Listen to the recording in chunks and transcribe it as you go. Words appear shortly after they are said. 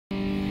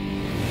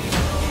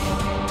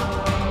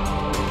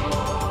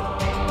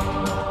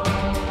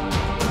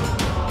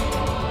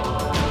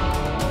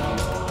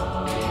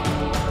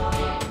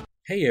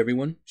Hey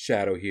everyone,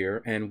 Shaedow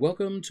here, and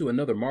welcome to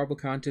another Marvel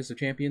Contest of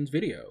Champions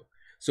video.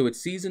 So it's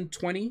season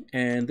 20,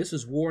 and this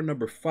is war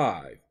number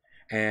 5.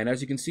 And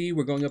as you can see,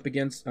 we're going up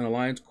against an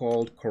alliance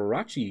called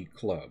Karachi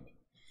Club.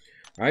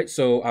 Alright,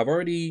 so I've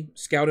already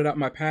scouted out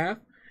my path,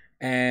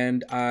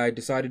 and I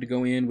decided to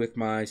go in with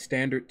my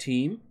standard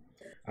team.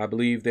 I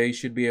believe they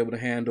should be able to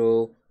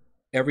handle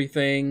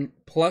everything,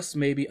 plus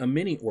maybe a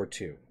mini or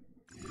two.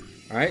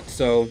 Alright,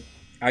 so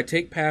I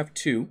take path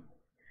 2,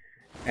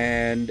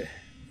 and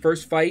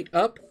first fight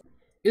up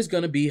is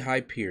going to be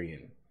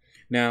Hyperion.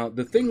 Now,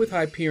 the thing with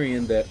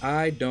Hyperion that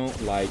I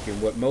don't like and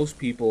what most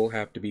people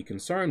have to be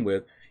concerned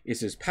with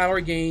is his power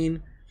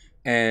gain,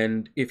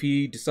 and if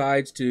he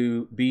decides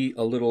to be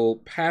a little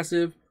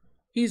passive,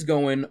 he's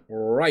going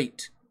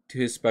right to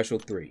his special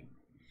 3.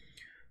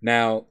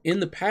 Now,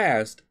 in the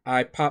past,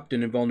 I popped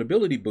an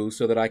invulnerability boost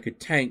so that I could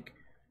tank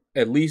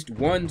at least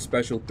one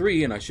special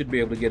 3 and I should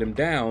be able to get him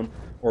down,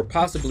 or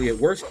possibly at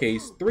worst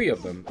case 3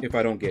 of them if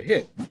I don't get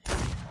hit.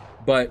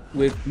 But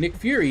with Nick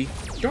Fury,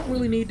 you don't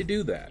really need to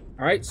do that.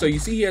 All right, so you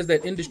see he has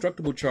that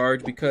indestructible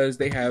charge because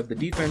they have the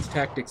defense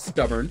tactic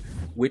Stubborn,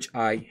 which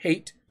I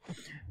hate,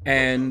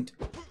 and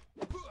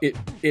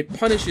it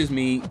punishes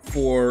me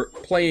for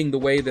playing the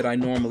way that I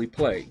normally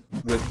play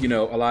with, you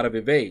know, a lot of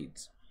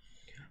evades.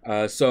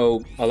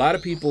 So a lot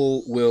of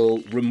people will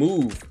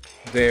remove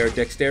their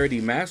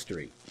dexterity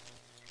mastery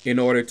in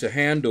order to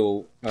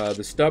handle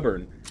the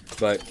Stubborn,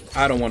 but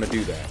I don't want to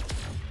do that.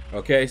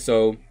 Okay,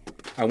 so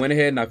I went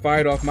ahead and I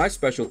fired off my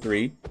special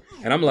 3,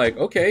 and I'm like,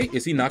 okay,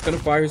 is he not going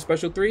to fire his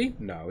special 3?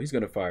 No, he's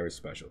going to fire his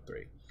special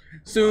 3.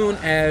 Soon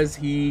as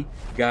he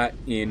got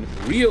in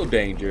real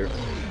danger,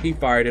 he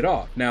fired it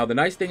off. Now, the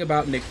nice thing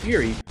about Nick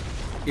Fury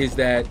is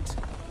that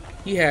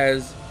he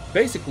has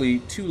basically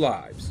 2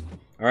 lives.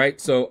 All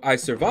right, so I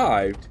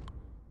survived,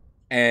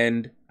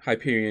 and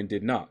Hyperion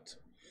did not.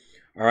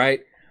 All right,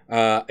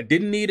 I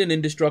didn't need an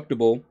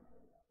indestructible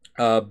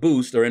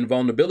boost or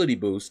invulnerability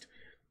boost.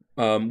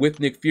 With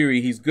Nick Fury,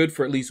 he's good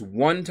for at least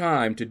one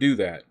time to do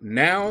that.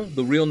 Now,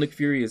 the real Nick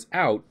Fury is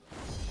out,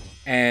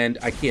 and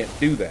I can't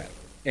do that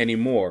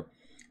anymore.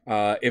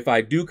 If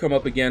I do come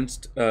up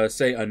against,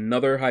 say,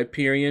 another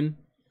Hyperion,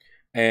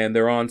 and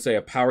they're on, say,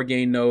 a power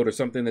gain node or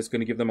something that's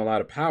going to give them a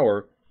lot of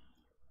power,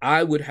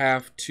 I would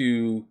have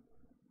to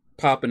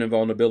pop an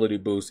invulnerability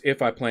boost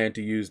if I plan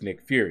to use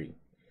Nick Fury.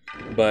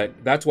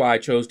 But that's why I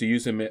chose to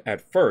use him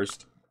at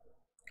first,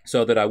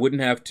 so that I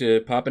wouldn't have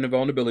to pop an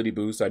invulnerability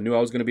boost. I knew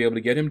I was going to be able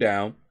to get him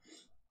down.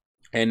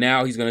 And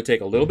now he's going to take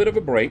a little bit of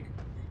a break.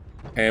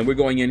 And we're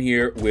going in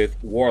here with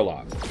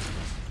Warlock.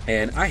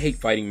 And I hate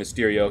fighting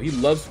Mysterio. He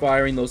loves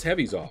firing those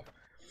heavies off.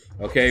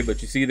 Okay,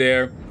 but you see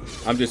there,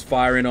 I'm just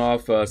firing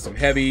off some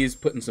heavies,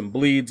 putting some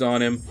bleeds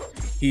on him.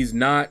 He's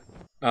not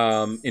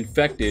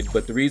infected,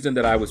 but the reason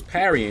that I was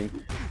parrying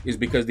is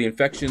because the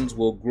infections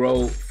will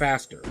grow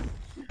faster.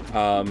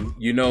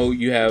 You know,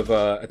 you have,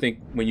 I think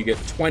when you get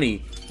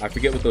 20, I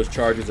forget what those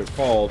charges are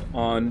called,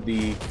 on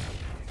the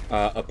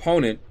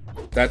opponent,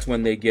 that's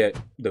when they get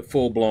the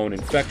full-blown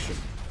infection.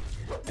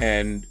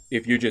 And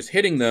if you're just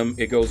hitting them,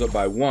 it goes up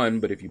by 1,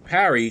 but if you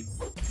parry,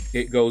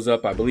 it goes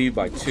up, I believe,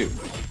 by 2.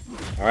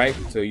 All right,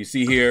 so you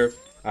see here,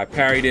 I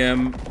parried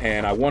him,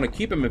 and I want to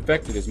keep him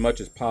infected as much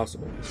as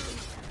possible.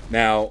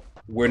 Now,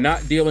 we're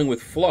not dealing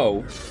with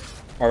flow,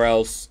 or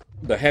else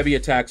the heavy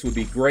attacks would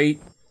be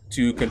great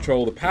to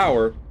control the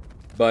power,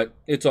 but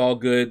it's all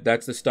good.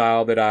 That's the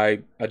style that I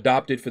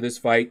adopted for this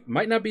fight.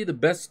 Might not be the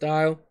best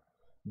style,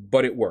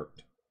 but it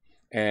worked.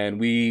 And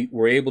we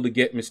were able to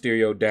get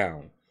Mysterio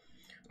down.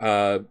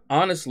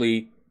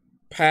 Honestly,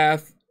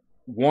 path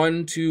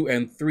 1, 2,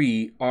 and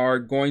 3 are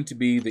going to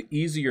be the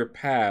easier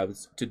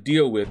paths to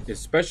deal with,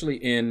 especially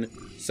in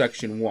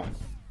section 1.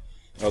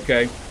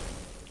 Okay,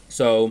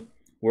 so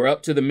we're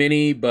up to the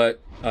mini,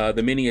 but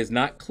the mini is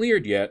not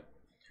cleared yet.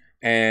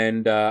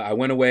 And I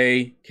went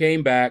away,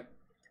 came back,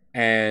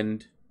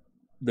 and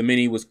the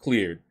mini was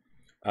cleared.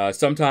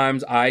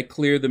 Sometimes I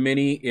clear the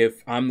mini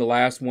if I'm the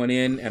last one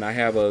in and I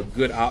have a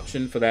good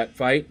option for that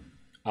fight.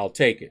 I'll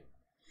take it.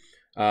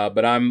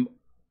 But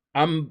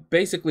I'm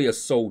basically a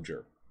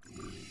soldier.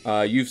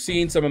 You've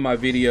seen some of my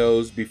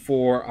videos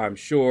before, I'm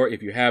sure.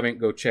 If you haven't,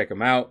 go check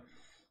them out.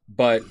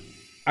 But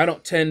I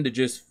don't tend to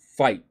just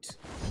fight.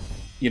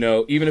 You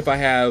know, even if I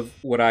have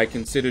what I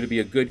consider to be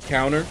a good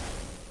counter,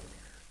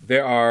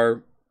 there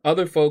are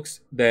other folks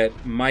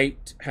that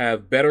might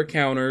have better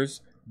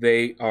counters,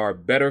 they are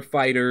better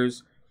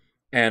fighters,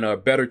 and are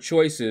better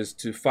choices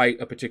to fight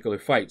a particular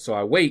fight. So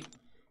I wait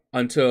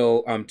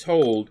until I'm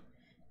told,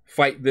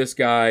 fight this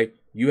guy,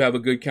 you have a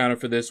good counter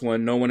for this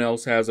one, no one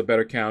else has a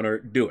better counter,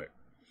 do it.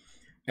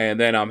 And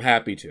then I'm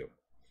happy to.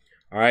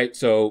 All right,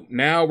 so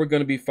now we're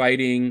going to be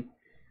fighting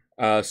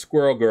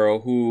Squirrel Girl,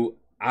 who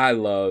I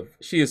love.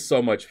 She is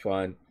so much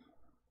fun.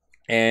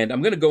 And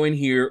I'm going to go in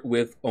here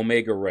with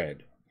Omega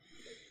Red.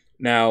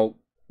 Now,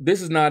 this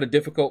is not a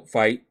difficult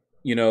fight.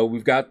 You know,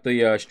 we've got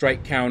the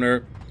strike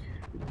counter.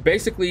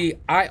 Basically,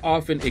 I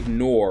often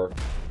ignore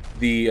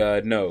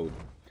the node.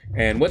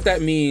 And what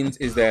that means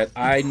is that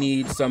I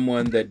need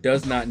someone that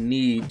does not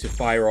need to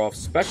fire off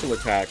special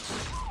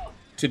attacks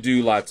to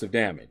do lots of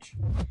damage.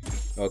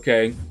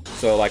 Okay,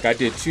 so like I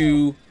did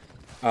 2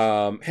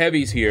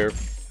 heavies here.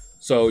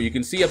 So you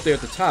can see up there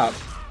at the top,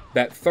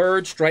 that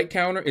third strike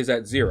counter is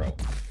at 0.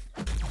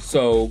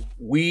 So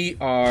we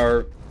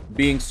are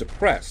being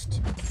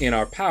suppressed in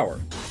our power,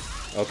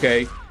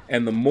 okay?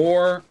 And the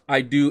more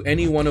I do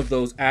any one of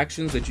those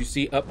actions that you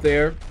see up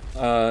there,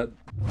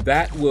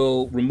 that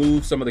will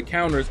remove some of the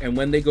counters. And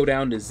when they go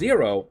down to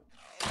 0,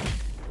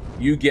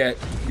 you get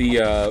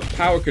the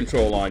power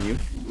control on you.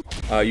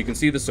 You can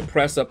see the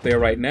suppress up there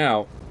right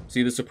now.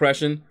 See the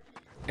suppression?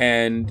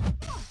 And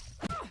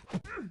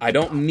I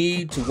don't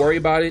need to worry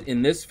about it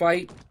in this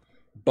fight,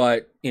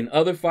 but in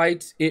other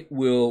fights, it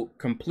will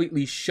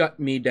completely shut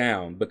me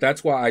down. But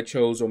that's why I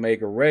chose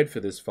Omega Red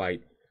for this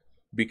fight,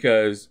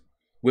 because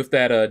with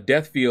that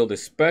death field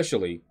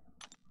especially,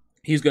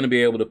 he's going to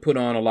be able to put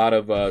on a lot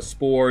of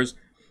spores.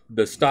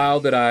 The style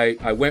that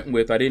I went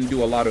with, I didn't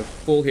do a lot of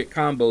full hit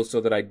combos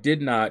so that I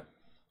did not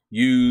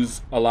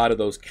use a lot of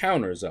those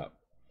counters up.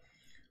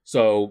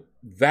 So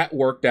that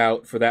worked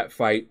out for that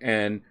fight.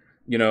 And,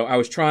 you know, I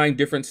was trying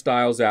different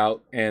styles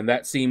out, and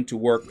that seemed to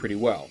work pretty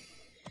well.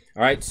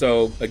 All right,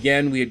 so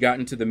again, we had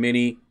gotten to the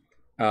mini,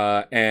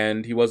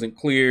 and he wasn't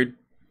cleared.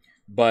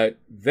 But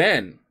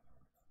then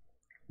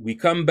we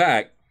come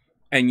back,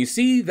 and you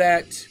see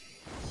that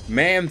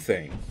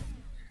Man-Thing.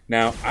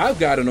 Now, I've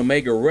got an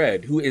Omega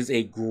Red, who is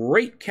a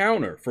great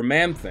counter for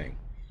Man-Thing.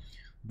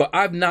 But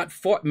I've not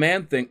fought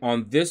Man-Thing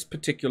on this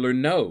particular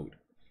node.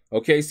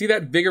 Okay, see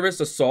that Vigorous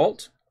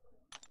Assault?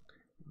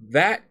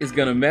 That is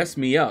going to mess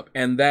me up.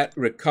 And that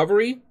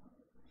recovery?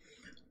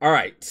 All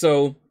right,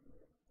 so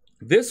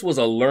this was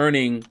a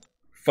learning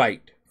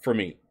fight for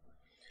me.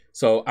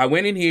 So I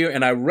went in here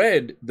and I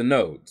read the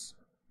nodes,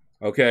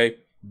 okay?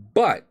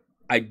 But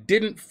I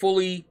didn't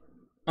fully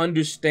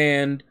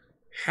understand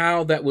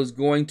how that was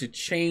going to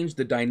change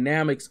the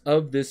dynamics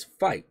of this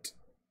fight.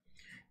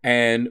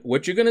 And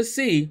what you're going to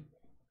see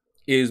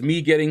is me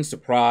getting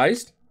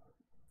surprised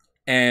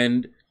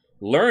and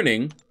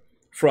learning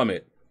from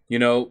it. You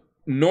know,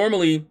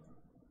 normally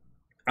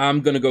I'm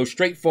going to go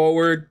straight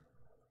forward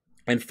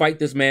and fight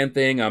this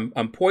Man-Thing.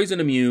 I'm poison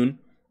immune,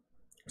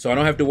 so I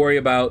don't have to worry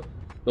about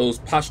those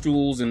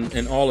pustules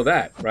and all of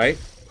that, right?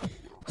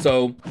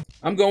 So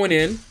I'm going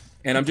in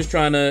and I'm just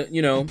trying to,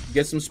 you know,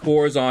 get some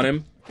spores on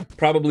him.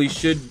 Probably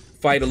should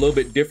fight a little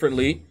bit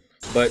differently,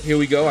 but here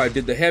we go. I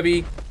did the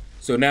heavy,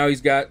 so now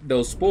he's got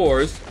those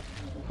spores,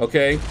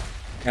 okay?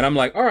 And I'm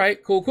like, all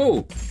right, cool,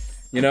 cool.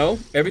 You know,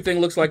 everything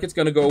looks like it's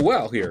gonna go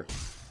well here.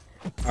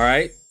 All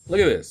right, look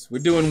at this.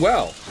 We're doing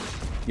well.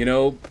 You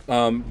know,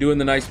 doing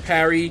the nice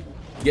parry,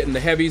 getting the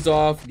heavies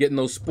off, getting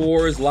those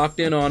spores locked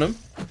in on him.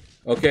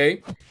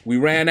 Okay, we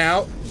ran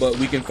out, but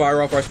we can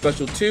fire off our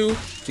special 2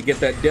 to get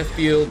that death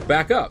field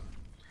back up.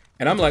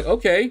 And I'm like,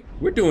 okay,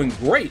 we're doing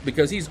great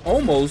because he's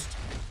almost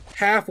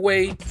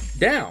halfway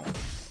down.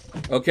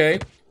 Okay,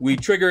 we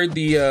triggered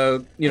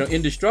the, you know,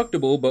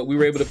 indestructible, but we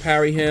were able to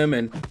parry him.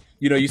 And,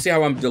 you know, you see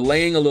how I'm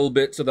delaying a little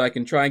bit so that I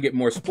can try and get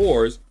more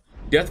spores.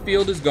 Death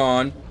field is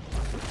gone,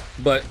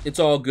 but it's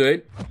all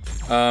good.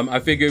 I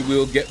figured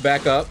we'll get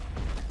back up.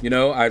 You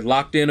know, I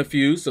locked in a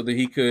few so that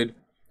he could,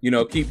 you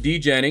know, keep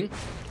degenning.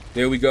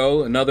 There we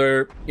go,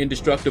 another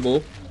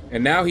indestructible.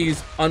 And now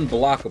he's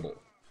unblockable.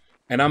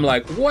 And I'm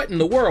like, what in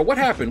the world? What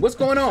happened? What's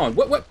going on?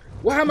 What,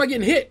 how am I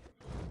getting hit?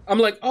 I'm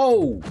like,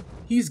 oh,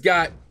 he's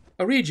got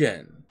a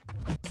regen.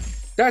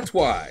 That's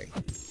why.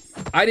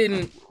 I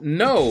didn't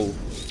know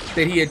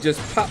that he had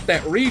just popped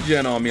that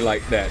regen on me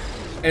like that.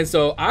 And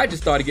so I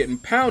just started getting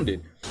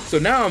pounded. So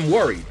now I'm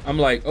worried. I'm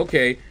like,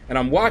 okay, and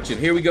I'm watching.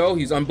 Here we go.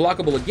 He's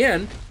unblockable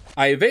again.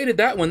 I evaded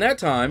that one that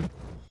time.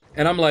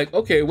 And I'm like,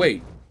 okay,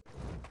 wait.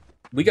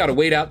 We got to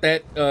wait out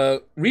that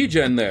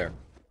regen there.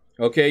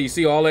 Okay, you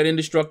see all that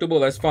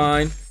indestructible, that's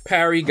fine.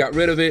 Parry, got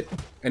rid of it,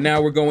 and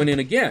now we're going in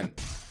again.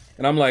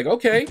 And I'm like,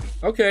 okay,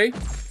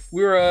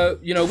 we're,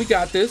 you know, we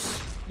got this.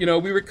 You know,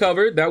 we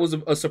recovered. That was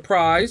a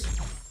surprise,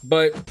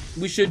 but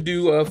we should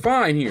do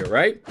fine here,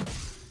 right?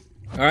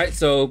 All right,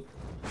 so,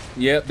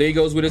 yeah, there he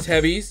goes with his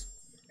heavies,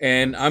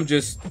 and I'm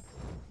just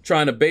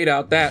trying to bait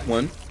out that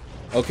one,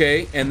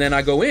 okay? And then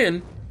I go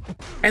in,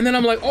 and then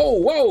I'm like, oh,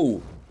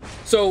 whoa.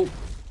 So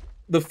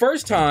the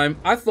first time,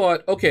 I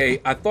thought,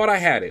 okay, I thought I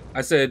had it.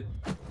 I said,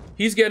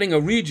 he's getting a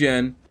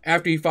regen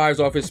after he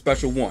fires off his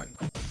special 1.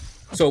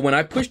 So when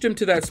I pushed him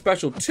to that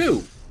special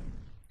 2,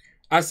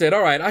 I said,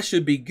 all right, I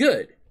should be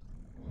good.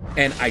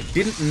 And I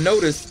didn't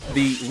notice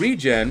the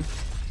regen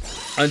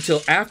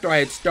until after I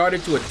had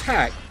started to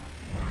attack.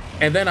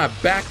 And then I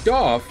backed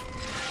off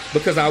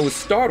because I was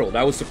startled.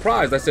 I was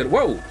surprised. I said,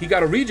 whoa, he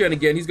got a regen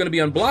again. He's going to be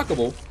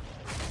unblockable.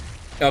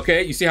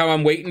 Okay, you see how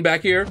I'm waiting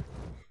back here?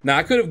 Now,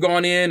 I could have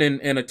gone in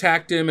and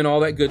attacked him and all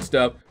that good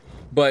stuff,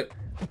 but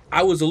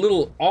I was a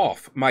little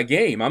off my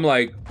game. I'm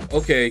like,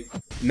 okay,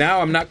 now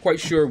I'm not quite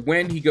sure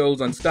when he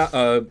goes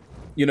on,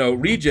 you know,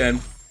 regen.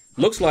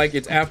 Looks like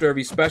it's after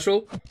every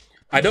special.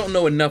 I don't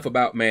know enough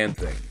about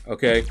Man-Thing,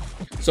 okay?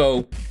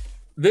 So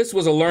this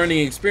was a learning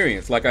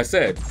experience, like I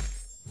said.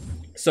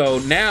 So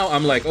now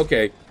I'm like,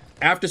 okay,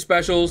 after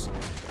specials,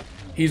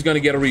 he's gonna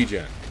get a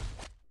regen.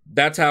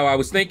 That's how I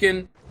was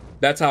thinking.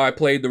 That's how I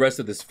played the rest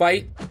of this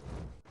fight.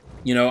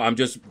 You know, I'm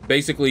just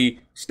basically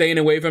staying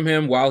away from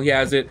him while he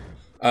has it.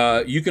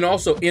 You can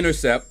also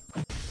intercept,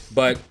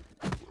 but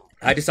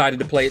I decided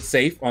to play it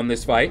safe on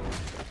this fight.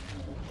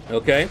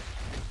 Okay.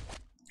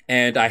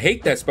 And I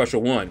hate that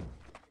special one.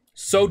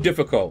 So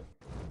difficult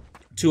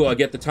to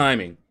get the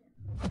timing.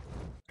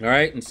 All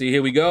right, and see,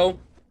 here we go.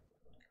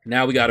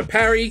 Now we got a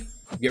parry,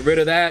 get rid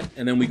of that,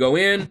 and then we go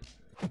in,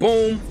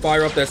 boom,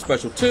 fire up that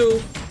special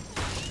 2,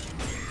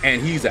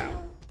 and he's out.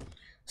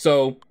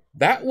 So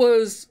that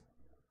was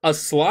a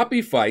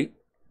sloppy fight,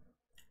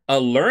 a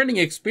learning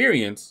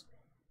experience,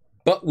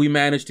 but we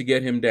managed to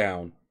get him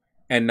down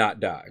and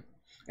not die.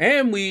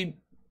 And we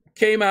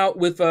came out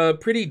with a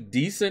pretty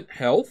decent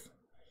health.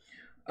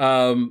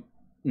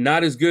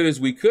 Not as good as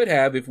we could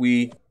have if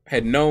we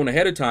had known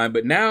ahead of time,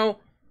 but now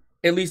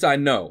at least I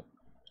know.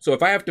 So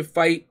if I have to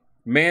fight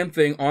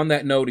Man-Thing on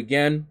that node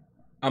again,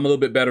 I'm a little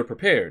bit better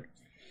prepared.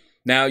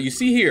 Now you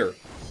see here,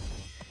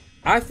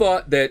 I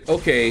thought that,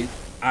 okay,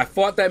 I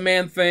fought that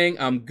Man-Thing,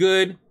 I'm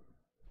good.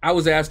 I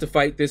was asked to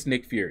fight this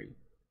Nick Fury.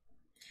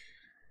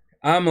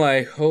 I'm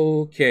like,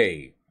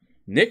 okay,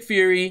 Nick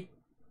Fury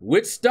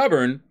with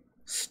Stubborn,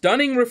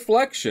 Stunning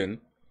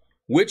Reflection,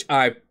 which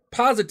I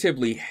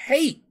positively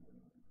hate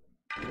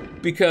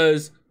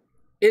because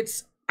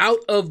it's out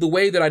of the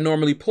way that I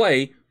normally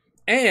play,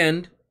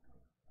 and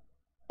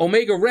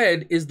Omega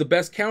Red is the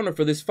best counter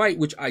for this fight,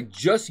 which I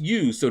just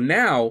used. So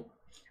now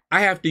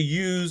I have to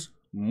use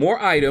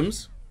more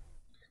items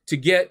to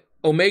get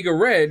Omega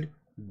Red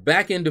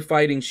back into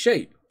fighting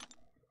shape.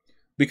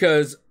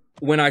 Because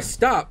when I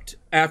stopped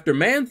after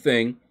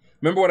Man-Thing,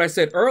 remember what I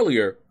said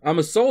earlier, I'm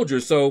a soldier,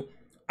 so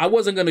I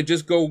wasn't going to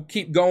just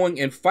keep going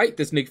and fight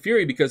this Nick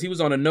Fury because he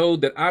was on a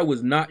node that I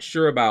was not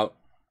sure about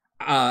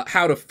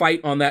how to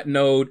fight on that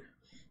node.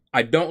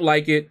 I don't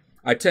like it.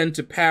 I tend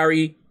to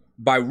parry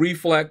by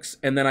reflex,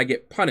 and then I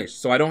get punished.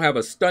 So I don't have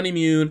a stun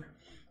immune.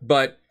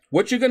 But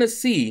what you're going to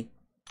see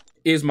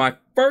is my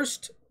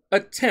first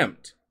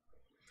attempt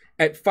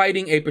at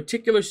fighting a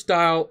particular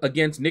style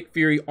against Nick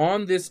Fury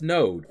on this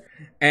node.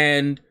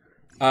 And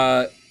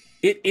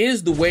it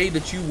is the way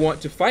that you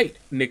want to fight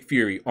Nick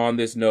Fury on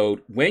this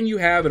node when you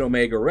have an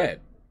Omega Red.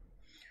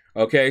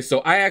 Okay, so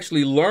I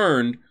actually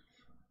learned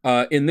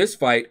in this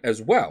fight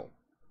as well.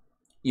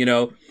 You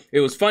know, it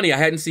was funny. I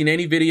hadn't seen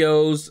any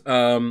videos.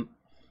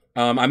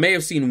 I may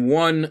have seen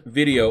one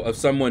video of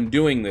someone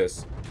doing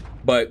this,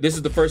 but this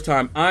is the first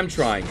time I'm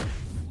trying it.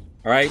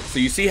 All right, so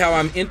you see how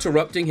I'm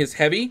interrupting his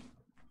heavy?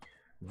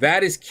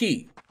 That is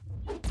key,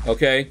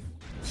 okay?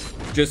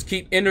 Just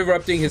keep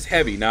interrupting his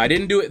heavy. Now, I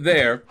didn't do it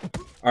there,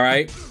 all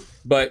right?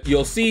 But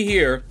you'll see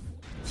here,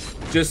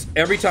 just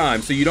every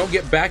time. So you don't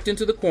get backed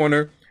into the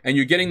corner, and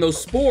you're getting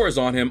those spores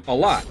on him a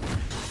lot.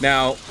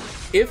 Now,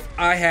 if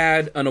I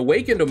had an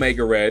Awakened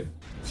Omega Red,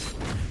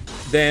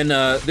 then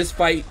this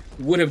fight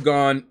would have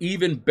gone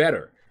even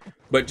better.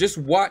 But just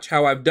watch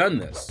how I've done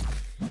this,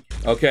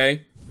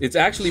 okay? It's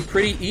actually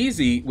pretty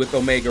easy with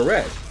Omega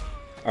Red.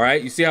 All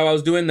right, you see how I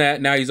was doing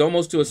that? Now he's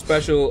almost to a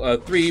special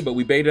 3, but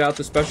we baited out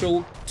the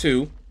special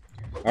 2.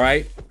 All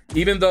right,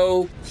 even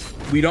though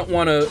we don't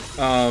want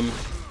to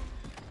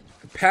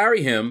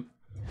parry him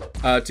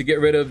to get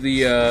rid of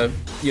the,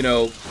 you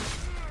know,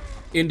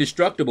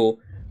 indestructible,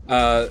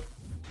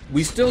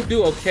 we still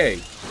do okay.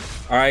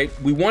 All right,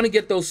 we want to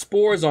get those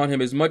spores on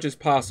him as much as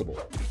possible.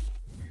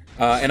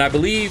 And I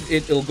believe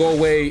it'll go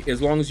away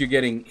as long as you're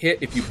getting hit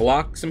if you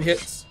block some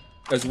hits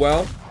as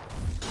well.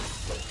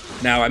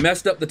 Now, I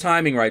messed up the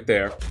timing right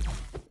there,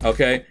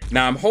 okay?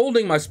 Now, I'm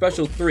holding my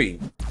special 3,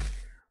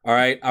 all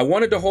right? I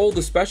wanted to hold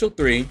the special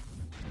 3,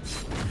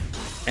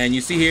 and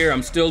you see here,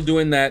 I'm still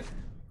doing that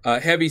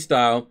heavy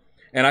style,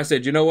 and I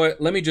said, you know what?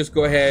 Let me just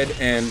go ahead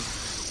and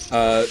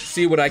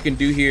see what I can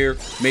do here,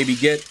 maybe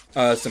get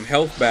some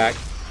health back.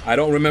 I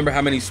don't remember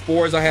how many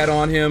spores I had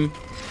on him,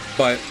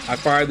 but I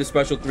fired the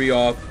special 3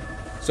 off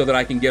so that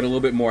I can get a little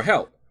bit more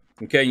health,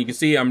 okay? And you can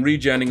see I'm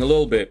regenning a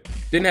little bit.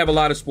 Didn't have a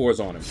lot of spores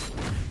on him.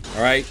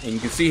 All right, and you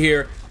can see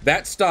here,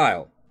 that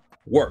style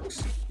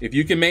works. If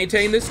you can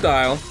maintain this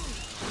style,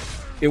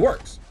 it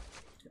works,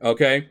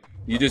 okay?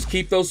 You just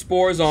keep those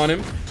spores on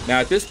him. Now,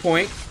 at this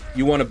point,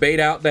 you want to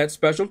bait out that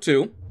special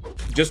 2,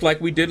 just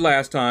like we did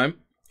last time.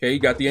 Okay, you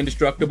got the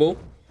indestructible,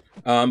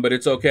 but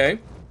it's okay.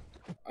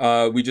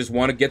 We just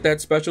want to get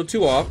that special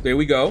 2 off. There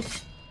we go.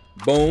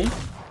 Boom.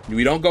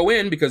 We don't go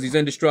in because he's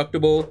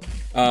indestructible.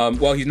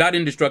 Well, he's not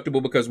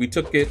indestructible because we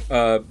took it.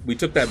 We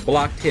took that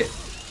blocked hit,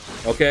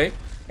 okay?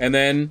 And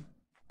then,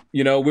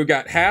 you know, we've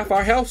got half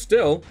our health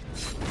still.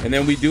 And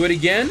then we do it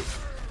again.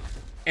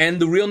 And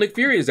the real Nick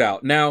Fury is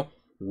out. Now,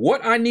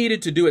 what I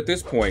needed to do at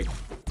this point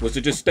was to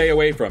just stay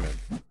away from him.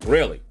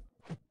 Really.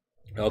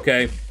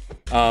 Okay.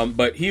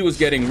 But he was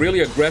getting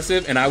really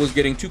aggressive. And I was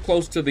getting too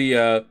close to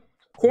the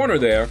corner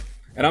there.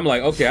 And I'm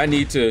like, okay, I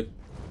need to,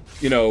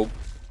 you know,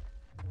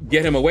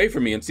 get him away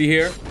from me. And see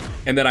here?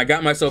 And then I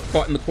got myself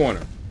caught in the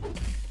corner.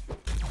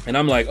 And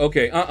I'm like,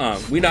 okay,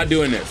 we're not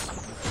doing this.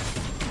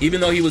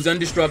 Even though he was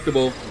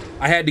indestructible,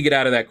 I had to get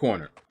out of that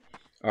corner.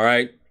 All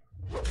right.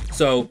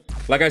 So,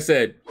 like I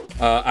said,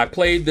 I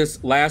played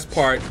this last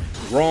part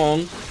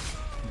wrong,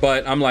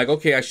 but I'm like,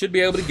 okay, I should be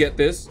able to get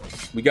this.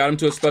 We got him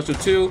to a special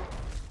 2.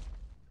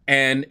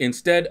 And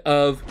instead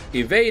of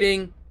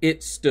evading,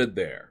 it stood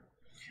there.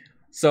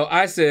 So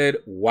I said,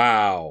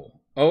 wow,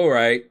 all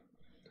right.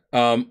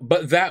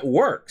 But that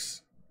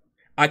works.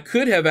 I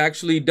could have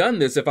actually done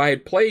this if I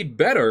had played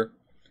better,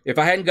 if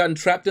I hadn't gotten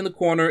trapped in the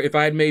corner, if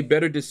I had made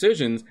better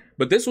decisions.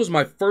 But this was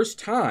my first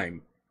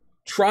time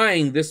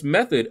trying this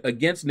method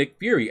against Nick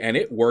Fury, and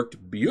it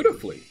worked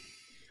beautifully.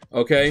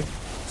 Okay,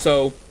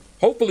 so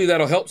hopefully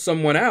that'll help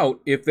someone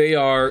out if they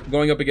are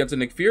going up against a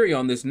Nick Fury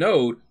on this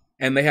node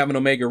and they have an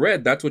Omega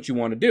Red. That's what you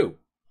want to do.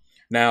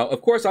 Now,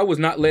 of course, I was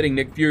not letting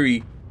Nick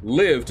Fury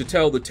live to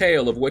tell the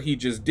tale of what he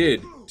just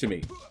did to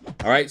me.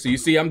 All right, so you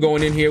see I'm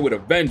going in here with a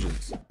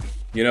vengeance.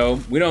 You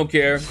know, we don't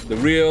care. The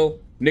real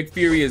Nick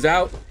Fury is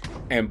out,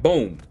 and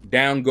boom,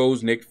 down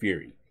goes Nick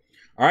Fury.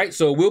 All right,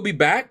 so we'll be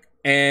back,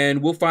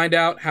 and we'll find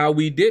out how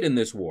we did in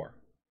this war.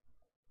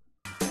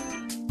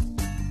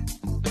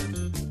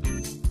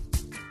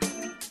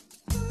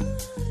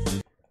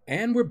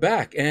 And we're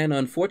back, and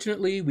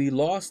unfortunately, we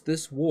lost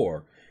this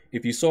war.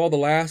 If you saw the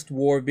last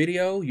war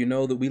video, you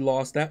know that we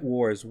lost that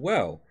war as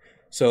well.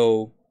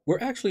 So we're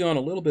actually on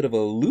a little bit of a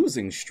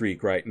losing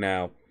streak right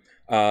now.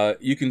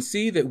 You can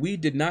see that we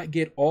did not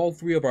get all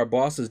 3 of our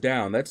bosses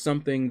down. That's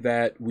something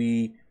that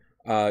we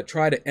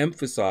try to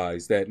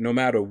emphasize, that no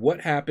matter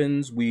what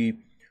happens, we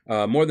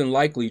more than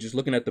likely, just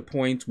looking at the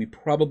points, we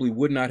probably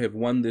would not have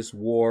won this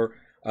war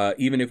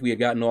even if we had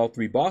gotten all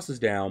 3 bosses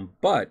down.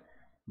 But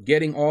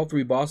getting all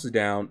 3 bosses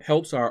down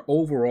helps our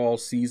overall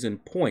season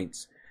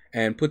points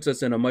and puts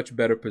us in a much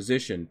better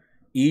position,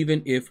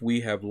 even if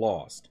we have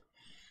lost.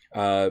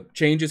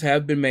 Changes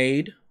have been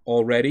made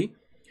already,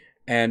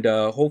 and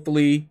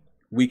hopefully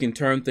we can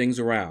turn things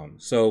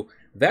around. So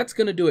that's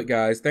going to do it,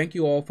 guys. Thank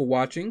you all for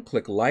watching.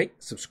 Click like,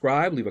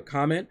 subscribe, leave a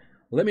comment.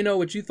 Let me know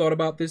what you thought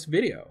about this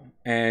video.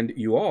 And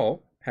you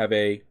all have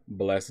a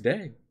blessed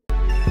day.